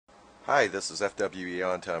Hi, this is FWE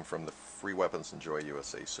Ontime from the Free Weapons Enjoy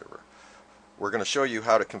USA server. We're going to show you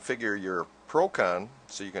how to configure your Procon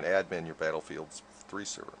so you can admin your Battlefield 3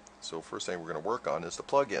 server. So first thing we're going to work on is the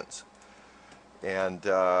plugins. And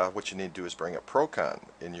what you need to do is bring up Procon,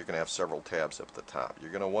 and you're going to have several tabs up at the top.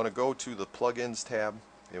 You're going to want to go to the plugins tab,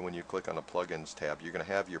 and when you click on the plugins tab, you're going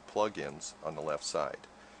to have your plugins on the left side.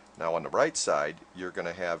 Now on the right side, you're going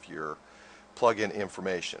to have your plugin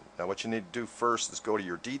information. Now what you need to do first is go to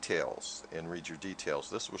your details and read your details.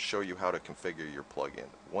 This will show you how to configure your plugin.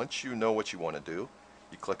 Once you know what you want to do,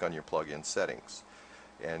 you click on your plugin settings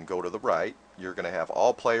and go to the right. You're going to have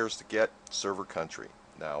all players to get server country.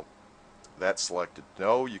 Now that's selected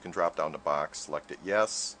no. You can drop down the box, select it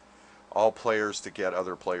yes. All players to get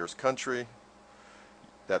other players country.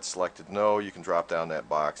 That's selected no. You can drop down that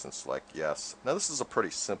box and select yes. Now this is a pretty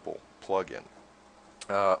simple plugin.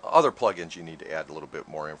 Other plugins you need to add a little bit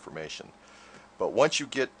more information, but once you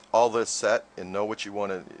get all this set and know what you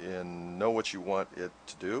want it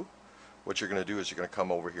to do, what you're going to do is you're going to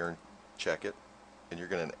come over here and check it, and you're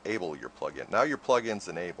going to enable your plugin. Now your plugin's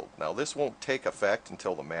enabled. Now this won't take effect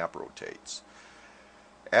until the map rotates.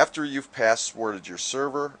 After you've passworded your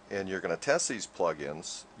server and you're going to test these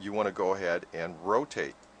plugins, you want to go ahead and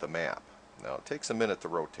rotate the map. Now it takes a minute to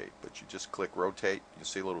rotate, but you just click rotate. You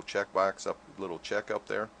see a little check box up, little check up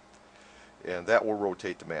there, and that will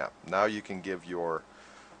rotate the map. Now you can give your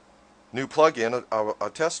new plugin a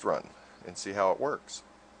test run and see how it works.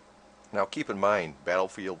 Now keep in mind,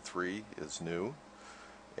 Battlefield 3 is new,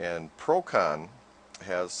 and Procon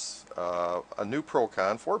has a new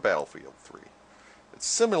Procon for Battlefield 3. It's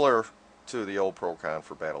similar to the old Procon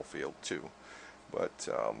for Battlefield 2. But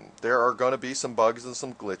there are going to be some bugs and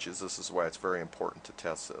some glitches. This is why it's very important to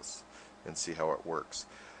test this and see how it works.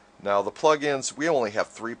 Now the plugins, we only have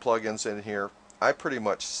 3 plugins in here. I pretty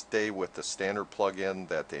much stay with the standard plugin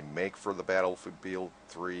that they make for the Battlefield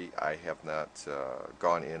 3. I have not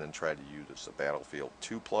gone in and tried to use a Battlefield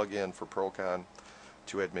 2 plugin for Procon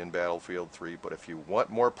to admin Battlefield 3. But if you want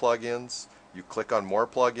more plugins, you click on more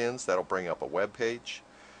plugins. That'll bring up a web page.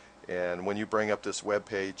 And when you bring up this web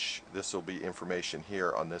page, this will be information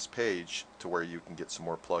here on this page to where you can get some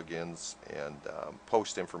more plugins and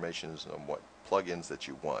post information on what plugins that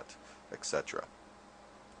you want, etc.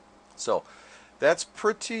 So that's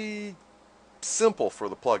pretty simple for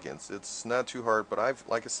the plugins. It's not too hard, but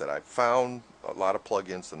like I said, I've found a lot of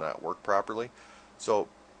plugins to not work properly. So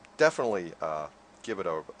definitely give it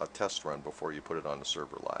a test run before you put it on the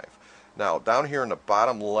server live. Now down here in the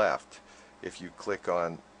bottom left, if you click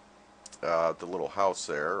on the little house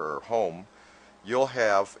there, or home, you'll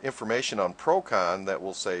have information on Procon that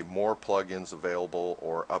will say more plugins available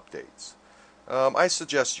or updates. I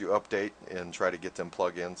suggest you update and try to get them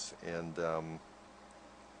plugins and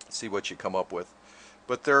see what you come up with.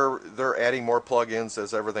 But they're adding more plugins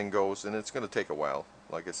as everything goes, and it's going to take a while.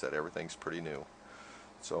 Like I said, everything's pretty new.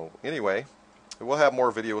 So anyway, we'll have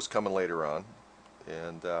more videos coming later on,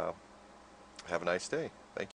 and have a nice day.